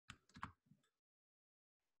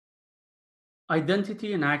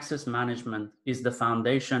Identity and access management is the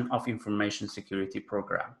foundation of information security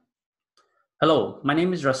program. Hello, my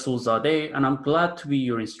name is Rasul Zadeh, and I'm glad to be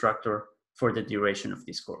your instructor for the duration of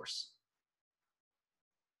this course.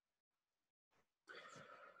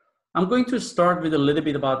 I'm going to start with a little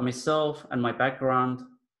bit about myself and my background.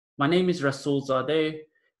 My name is Rasul Zadeh,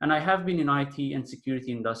 and I have been in IT and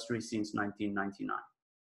security industry since 1999.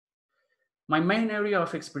 My main area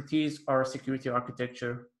of expertise are security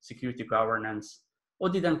architecture, security governance,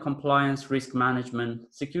 audit and compliance, risk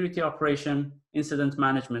management, security operation, incident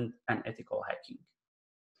management, and ethical hacking.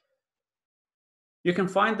 You can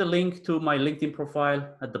find the link to my LinkedIn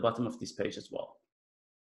profile at the bottom of this page as well.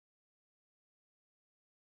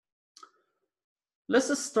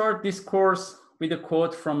 Let's start this course with a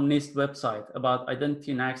quote from NIST website about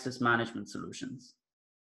identity and access management solutions.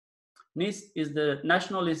 NIST is the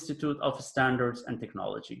National Institute of Standards and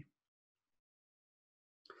Technology.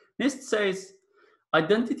 NIST says,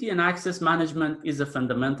 identity and access management is a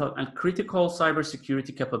fundamental and critical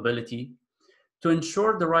cybersecurity capability to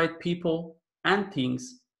ensure the right people and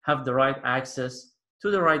things have the right access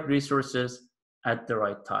to the right resources at the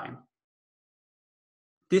right time.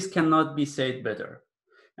 This cannot be said better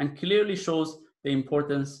and clearly shows the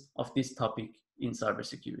importance of this topic in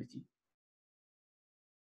cybersecurity.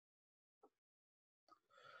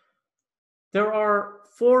 There are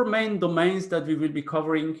 4 main domains that we will be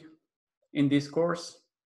covering in this course.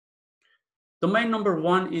 Domain number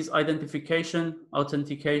 1 is identification,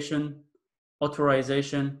 authentication,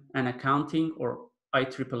 authorization, and accounting, or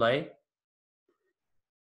IAAA.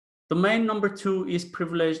 Domain number 2 is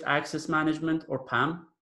privileged access management, or PAM.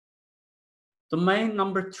 Domain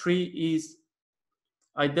number 3 is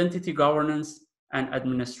identity governance and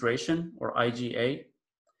administration, or IGA.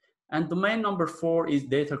 And domain number 4 is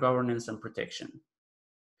data governance and protection.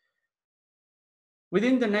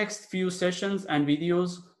 Within the next few sessions and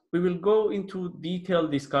videos, we will go into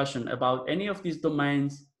detailed discussion about any of these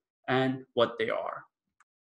domains and what they are.